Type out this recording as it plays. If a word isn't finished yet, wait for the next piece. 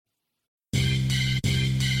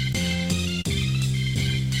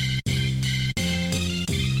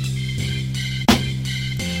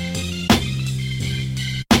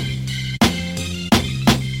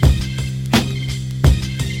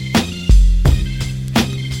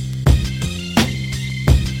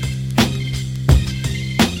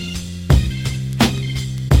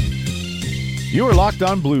You are Locked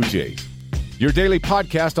On Blue Jays, your daily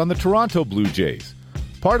podcast on the Toronto Blue Jays,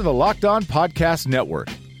 part of the Locked On Podcast Network,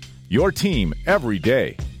 your team every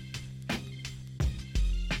day.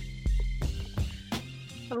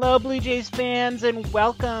 Hello, Blue Jays fans, and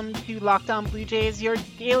welcome to Locked On Blue Jays, your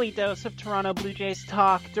daily dose of Toronto Blue Jays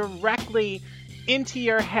talk directly into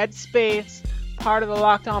your headspace, part of the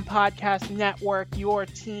Locked On Podcast Network, your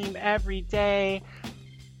team every day.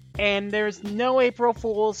 And there's no April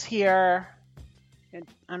Fools here. And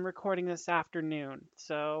I'm recording this afternoon,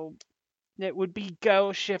 so it would be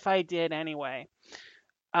gauche if I did anyway.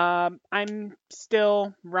 I'm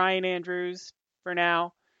still Ryan Andrews, for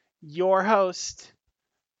now, your host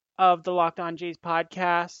of the Locked On Jays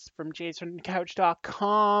podcast from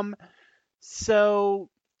jaysfromthecouch.com. So,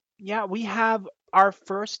 yeah, we have our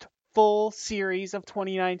first full series of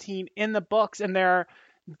 2019 in the books, and there are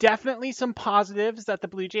definitely some positives that the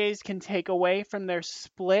Blue Jays can take away from their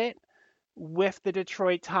split with the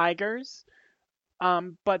Detroit Tigers.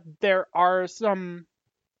 But there are some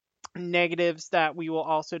negatives that we will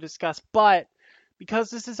also discuss. But because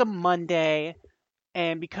this is a Monday,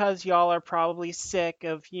 and because y'all are probably sick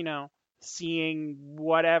of, seeing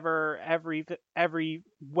whatever every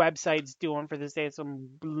website's doing for this day,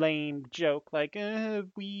 some lame joke like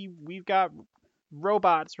we've got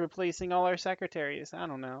robots replacing all our secretaries. I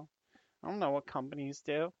don't know what companies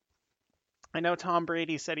do. I know Tom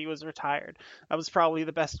Brady said he was retired. That was probably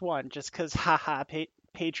the best one, just because, haha,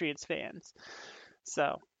 Patriots fans.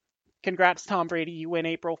 So, congrats, Tom Brady. You win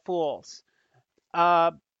April Fools.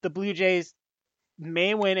 The Blue Jays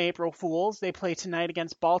may win April Fools. They play tonight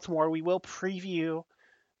against Baltimore. We will preview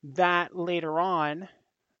that later on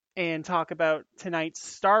and talk about tonight's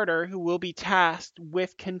starter, who will be tasked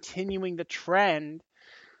with continuing the trend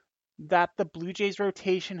that the Blue Jays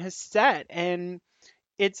rotation has set. And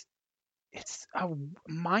it's a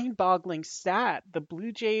mind-boggling stat. The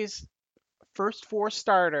Blue Jays' first four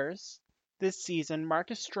starters this season,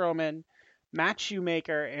 Marcus Stroman, Matt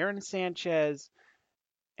Shoemaker, Aaron Sanchez,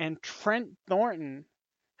 and Trent Thornton,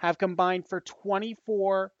 have combined for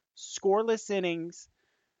 24 scoreless innings.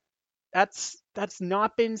 That's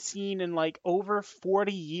not been seen in like over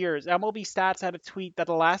 40 years. MLB Stats had a tweet that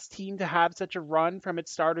the last team to have such a run from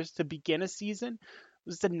its starters to begin a season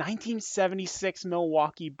was the 1976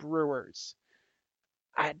 Milwaukee Brewers.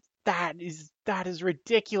 That is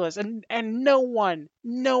ridiculous, and no one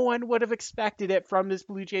would have expected it from this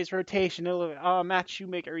Blue Jays rotation. Matt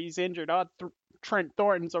Shoemaker, he's injured. Trent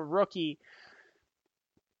Thornton's a rookie.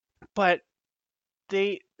 But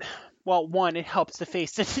it helps to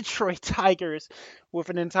face the Detroit Tigers with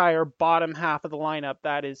an entire bottom half of the lineup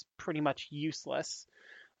that is pretty much useless.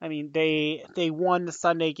 I mean, they won the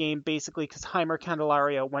Sunday game basically because Heimer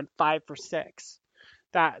Candelario went 5 for 6.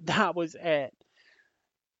 That was it.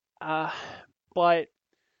 But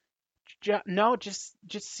just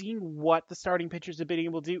seeing what the starting pitchers have been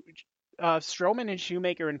able to do. Stroman and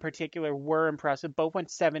Shoemaker in particular were impressive. Both went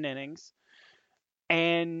 7 innings,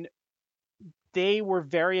 and they were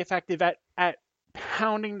very effective at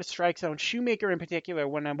pounding the strike zone. Shoemaker in particular,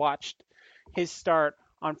 when I watched his start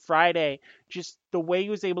on Friday, just the way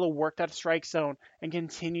he was able to work that strike zone and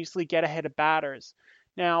continuously get ahead of batters.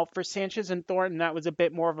 Now, for Sanchez and Thornton, that was a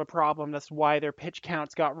bit more of a problem. That's why their pitch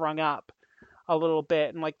counts got rung up a little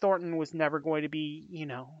bit. And like Thornton was never going to be,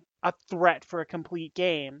 a threat for a complete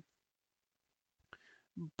game.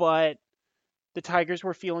 But the Tigers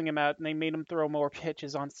were feeling him out, and they made him throw more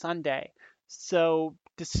pitches on Sunday. So,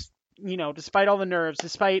 despite all the nerves,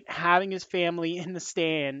 despite having his family in the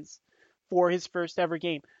stands for his first ever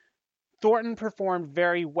game, Thornton performed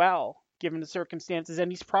very well given the circumstances, and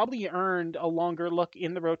he's probably earned a longer look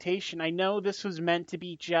in the rotation. I know this was meant to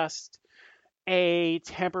be just a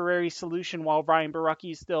temporary solution while Ryan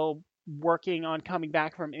Borucki is still working on coming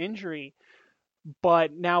back from injury,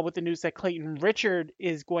 but now with the news that Clayton Richard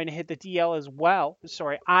is going to hit the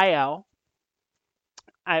IL,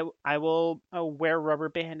 I will wear a rubber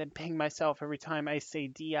band and ping myself every time I say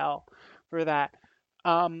DL for that.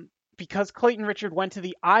 Because Clayton Richard went to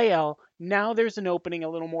the IL, now there's an opening a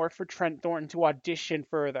little more for Trent Thornton to audition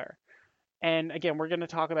further. And again, we're going to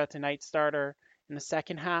talk about tonight's starter in the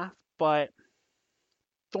second half, but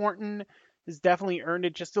Thornton has definitely earned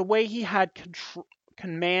it. Just the way he had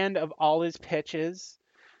command of all his pitches,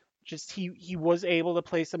 just he was able to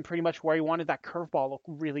place them pretty much where he wanted. That curveball looked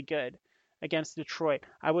really good against Detroit.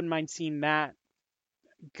 I wouldn't mind seeing that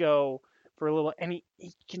go for a little, and he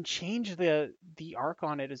can change the arc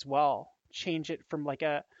on it as well. Change it from like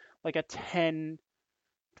a 10-4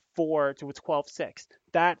 to a 12-6.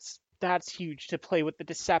 That's huge to play with the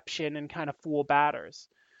deception and kind of fool batters.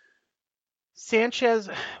 Sanchez,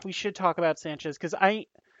 we should talk about Sanchez because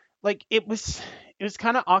it was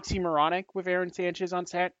kind of oxymoronic with Aaron Sanchez on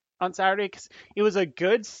Saturday because it was a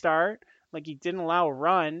good start. Like, he didn't allow a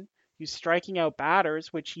run. He was striking out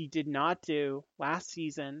batters, which he did not do last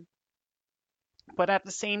season. But at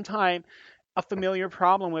the same time, a familiar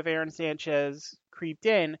problem with Aaron Sanchez creeped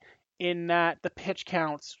in that the pitch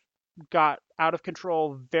counts got out of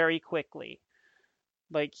control very quickly.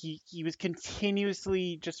 Like, he was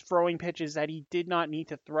continuously just throwing pitches that he did not need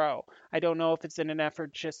to throw. I don't know if it's in an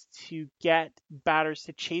effort just to get batters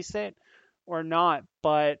to chase it or not,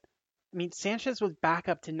 but I mean, Sanchez was back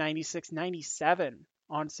up to 96, 97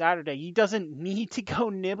 on Saturday. He doesn't need to go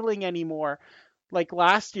nibbling anymore like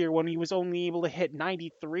last year when he was only able to hit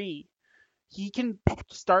 93. He can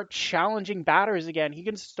start challenging batters again. He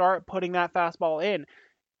can start putting that fastball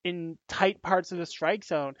in tight parts of the strike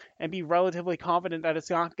zone and be relatively confident that it's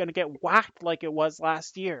not going to get whacked like it was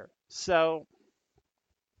last year. So,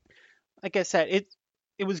 like I said,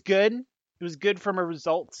 it was good. It was good from a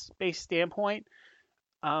results-based standpoint.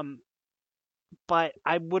 But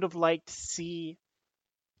I would have liked to see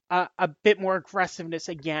a bit more aggressiveness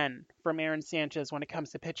again from Aaron Sanchez when it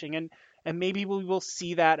comes to pitching. And maybe we will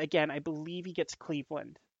see that again. I believe he gets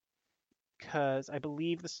Cleveland because I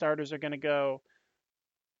believe the starters are going to go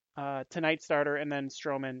tonight starter and then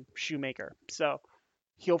Stroman, Shoemaker. So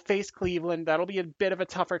he'll face Cleveland. That'll be a bit of a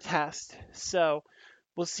tougher test. So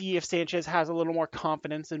we'll see if Sanchez has a little more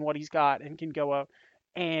confidence in what he's got and can go out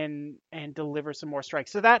and deliver some more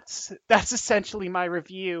strikes. So that's essentially my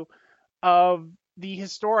review of the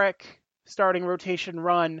historic starting rotation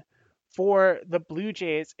run for the Blue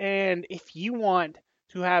Jays. And if you want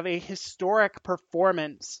to have a historic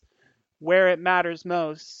performance where it matters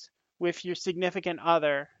most with your significant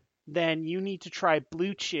other, then you need to try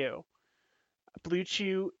Blue Chew. Blue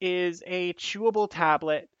Chew is a chewable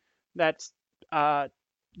tablet that's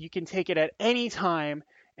you can take it at any time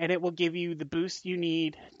and it will give you the boost you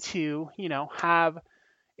need to, have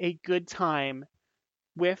a good time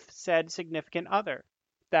with said significant other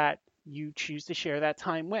that you choose to share that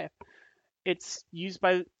time with. It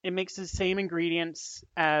makes the same ingredients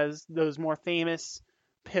as those more famous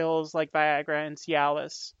pills like Viagra and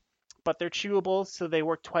Cialis, but they're chewable, so they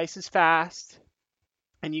work twice as fast,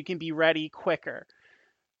 and you can be ready quicker.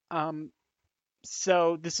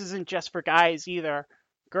 So this isn't just for guys either.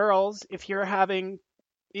 Girls, if you're having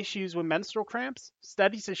issues with menstrual cramps,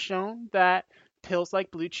 studies have shown that pills like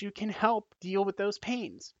Blue Chew can help deal with those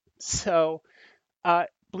pains. So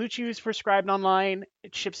Blue Chew is prescribed online.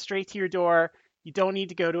 It ships straight to your door. You don't need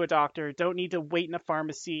to go to a doctor. Don't need to wait in a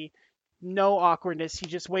pharmacy. No awkwardness. You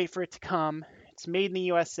just wait for it to come. It's made in the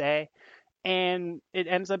USA. And it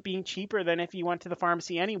ends up being cheaper than if you went to the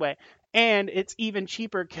pharmacy anyway. And it's even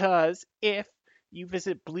cheaper because if you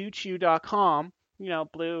visit bluechew.com,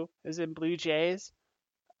 blue is in Blue Jays,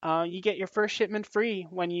 you get your first shipment free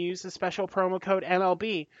when you use the special promo code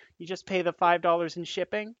MLB. You just pay the $5 in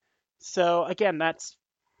shipping. So again, that's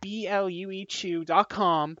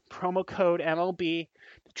bluechew.com, promo code MLB,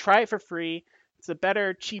 to try it for free. It's a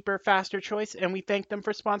better, cheaper, faster choice, and we thank them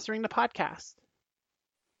for sponsoring the podcast.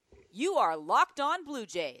 You are Locked On Blue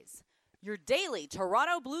Jays, your daily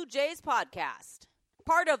Toronto Blue Jays podcast.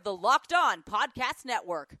 Part of the Locked On Podcast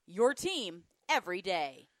Network, your team every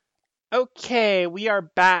day. Okay, we are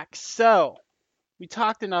back. So, we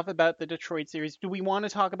talked enough about the Detroit series. Do we want to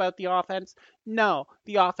talk about the offense? No,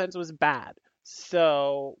 the offense was bad.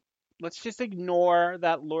 So, let's just ignore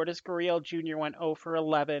that Lourdes Gurriel Jr. went 0 for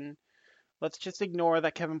 11. Let's just ignore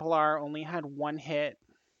that Kevin Pillar only had one hit.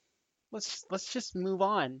 Let's just move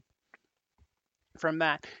on from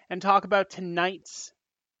that and talk about tonight's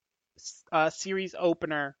series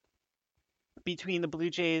opener between the Blue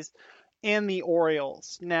Jays and the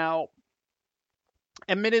Orioles. Now,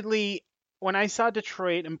 admittedly, when I saw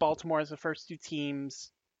Detroit and Baltimore as the first two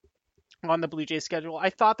teams on the Blue Jays schedule, I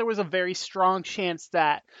thought there was a very strong chance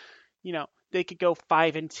that, they could go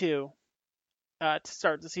 5-2 to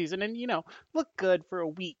start the season and, look good for a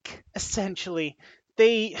week, essentially.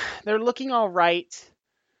 They're looking all right,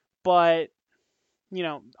 but,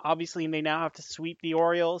 obviously they now have to sweep the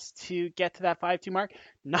Orioles to get to that 5-2 mark.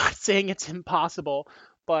 Not saying it's impossible,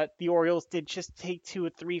 but the Orioles did just take 2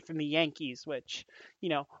 of 3 from the Yankees, which,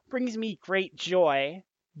 brings me great joy,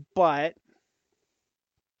 but,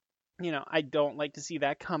 I don't like to see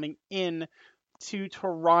that coming in to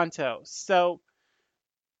Toronto. So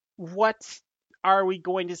what are we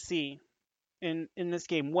going to see in this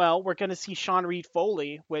game? Well, we're going to see Sean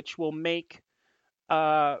Reed-Foley, which will make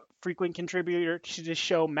frequent contributor to the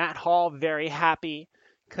show Matt Hall very happy,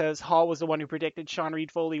 because Hall was the one who predicted Sean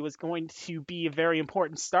Reed-Foley was going to be a very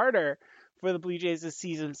important starter for the Blue Jays this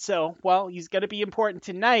season. So, well, he's going to be important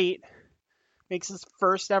tonight. Makes his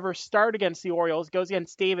first ever start against the Orioles. Goes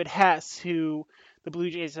against David Hess, who the Blue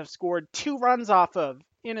Jays have scored 2 runs off of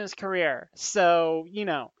in his career. So,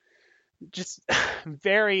 just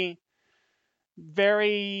very,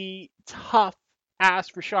 very tough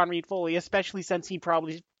ask for Sean Reid-Foley, especially since he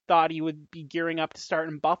probably thought he would be gearing up to start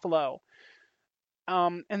in Buffalo.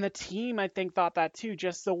 And the team, I think, thought that too.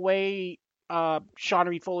 Just the way Sean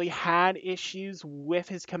Reid-Foley had issues with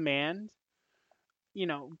his command.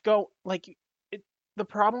 The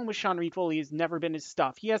problem with Sean Reid-Foley has never been his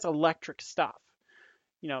stuff. He has electric stuff.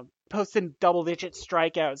 Posting double-digit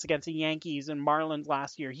strikeouts against the Yankees and Marlins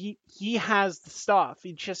last year. He has the stuff.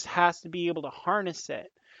 He just has to be able to harness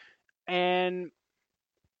it. And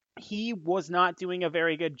he was not doing a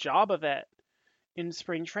very good job of it in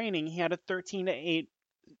spring training. He had a 13-8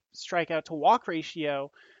 strikeout to walk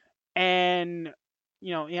ratio, and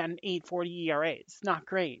he had an 8.40 ERA. It's not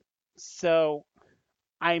great. So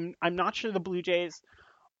I'm not sure the Blue Jays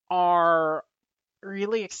are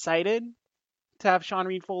really excited to have Sean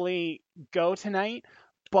Reid-Foley go tonight,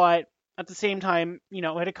 but at the same time,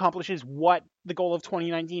 it accomplishes what the goal of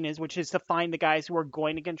 2019 is, which is to find the guys who are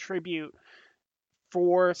going to contribute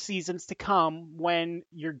for seasons to come when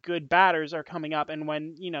your good batters are coming up and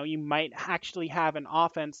when, you might actually have an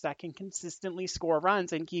offense that can consistently score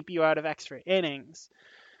runs and keep you out of extra innings.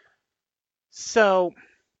 So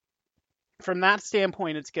from that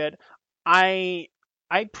standpoint, it's good. I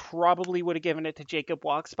probably would have given it to Jacob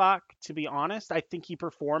Waguespack, to be honest. I think he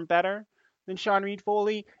performed better than Sean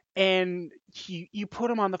Reid-Foley, and you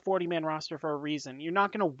put him on the 40-man roster for a reason. You're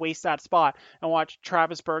not going to waste that spot and watch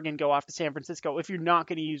Travis Bergen go off to San Francisco if you're not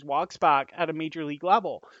going to use Waguespack at a major league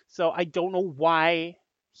level. So I don't know why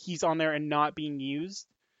he's on there and not being used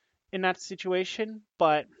in that situation,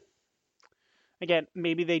 but again,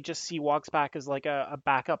 maybe they just see Waguespack as like a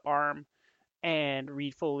backup arm, and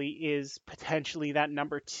Reid-Foley is potentially that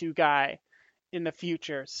number 2 guy in the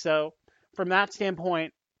future. So from that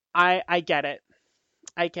standpoint, I get it.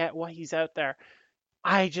 I get why he's out there.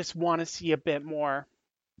 I just want to see a bit more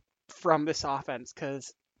from this offense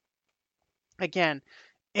because, again,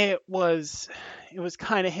 it was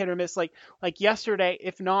kind of hit or miss. Like yesterday,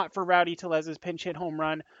 if not for Rowdy Tellez's pinch hit home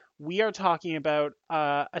run, we are talking about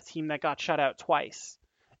a team that got shut out twice.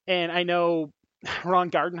 And I know Ron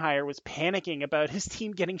Gardenhire was panicking about his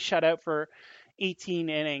team getting shut out for 18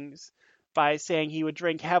 innings by saying he would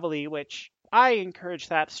drink heavily, which I encourage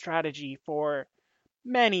that strategy for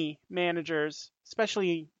many managers,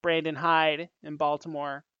 especially Brandon Hyde in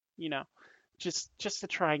Baltimore, just to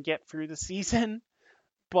try and get through the season.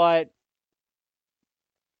 But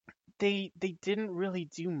they didn't really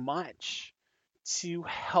do much to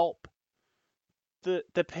help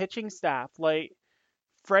the pitching staff. Like,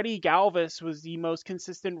 Freddie Galvis was the most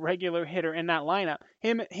consistent regular hitter in that lineup.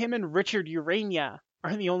 Him and Richard Urania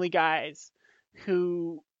are the only guys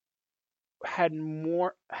who had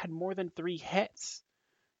more than 3 hits.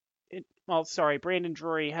 Brandon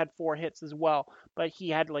Drury had 4 hits as well, but he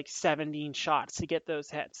had like 17 shots to get those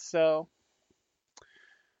hits. So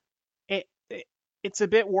it's a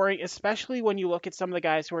bit worrying, especially when you look at some of the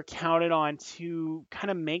guys who are counted on to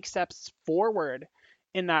kind of make steps forward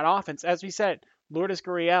in that offense. As we said, Lourdes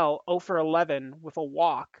Gurriel 0 for 11 with a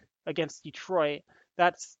walk against Detroit.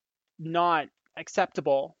 That's not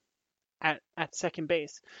acceptable at second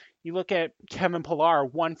base. You look at Kevin Pillar,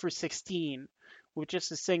 1 for 16 with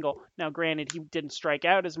just a single. Now, granted, he didn't strike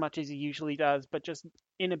out as much as he usually does, but just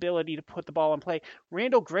inability to put the ball in play.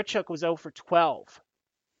 Randall Grichuk was 0 for 12.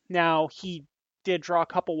 Now, he did draw a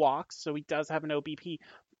couple walks, so he does have an OBP,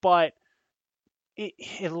 but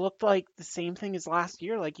it looked like the same thing as last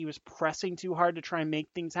year. Like, he was pressing too hard to try and make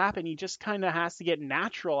things happen. He just kind of has to get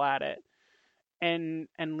natural at it and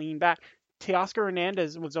lean back. Teoscar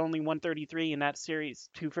Hernandez was only 133 in that series,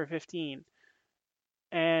 2 for 15.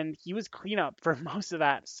 And he was cleanup for most of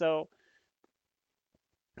that. So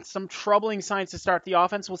some troubling signs to start the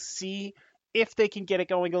offense. We'll see if they can get it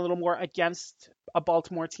going a little more against a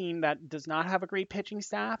Baltimore team that does not have a great pitching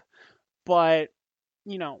staff. But,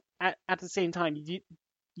 at the same time,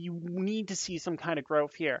 you need to see some kind of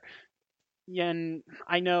growth here. And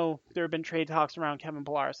I know there have been trade talks around Kevin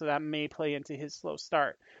Pillar, so that may play into his slow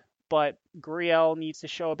start. But Gurriel needs to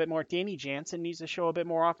show a bit more. Danny Jansen needs to show a bit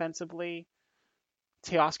more offensively.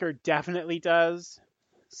 Teoscar definitely does.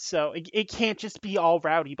 So it can't just be all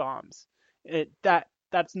Rowdy bombs.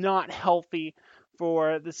 That's not healthy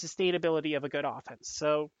for the sustainability of a good offense.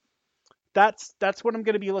 So that's what I'm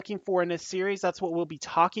going to be looking for in this series. That's what we'll be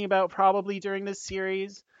talking about probably during this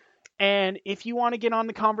series. And if you want to get on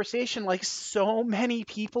the conversation like so many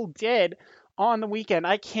people did on the weekend,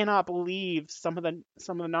 I cannot believe some of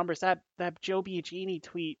the numbers. That Joe Biagini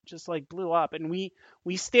tweet just like blew up, and we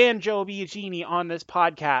stand Joe Biagini on this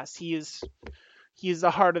podcast. He is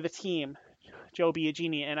the heart of the team, Joe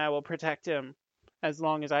Biagini, and I will protect him as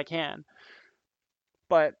long as I can.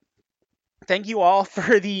 But thank you all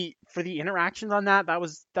for the interactions on that. That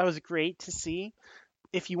was great to see.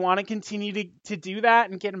 If you want to continue to do that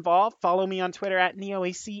and get involved, follow me on Twitter at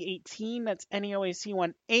NeoAC18. That's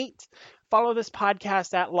NeoAC18. Follow this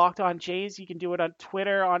podcast at Locked On Jays. You can do it on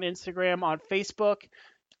Twitter, on Instagram, on Facebook,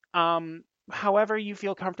 however you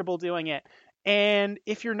feel comfortable doing it. And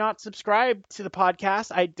if you're not subscribed to the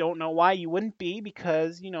podcast, I don't know why you wouldn't be,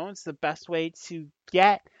 because, it's the best way to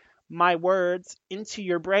get my words into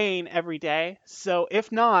your brain every day. So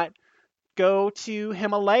if not, go to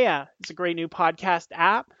Himalaya. It's a great new podcast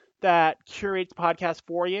app that curates podcasts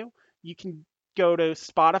for you. You can go to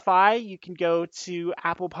Spotify. You can go to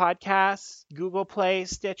Apple Podcasts, Google Play,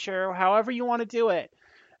 Stitcher, however you want to do it.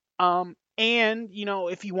 And,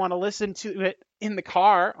 if you want to listen to it in the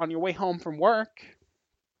car on your way home from work,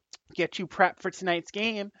 get you prepped for tonight's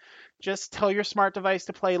game, just tell your smart device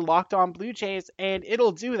to play Locked On Blue Jays, and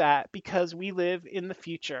it'll do that because we live in the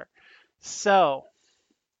future. So,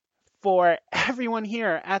 for everyone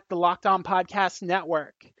here at the Locked On Podcast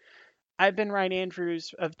Network, I've been Ryan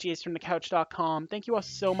Andrews of JaysFromTheCouch.com. Thank you all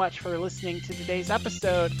so much for listening to today's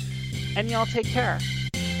episode, and y'all take care.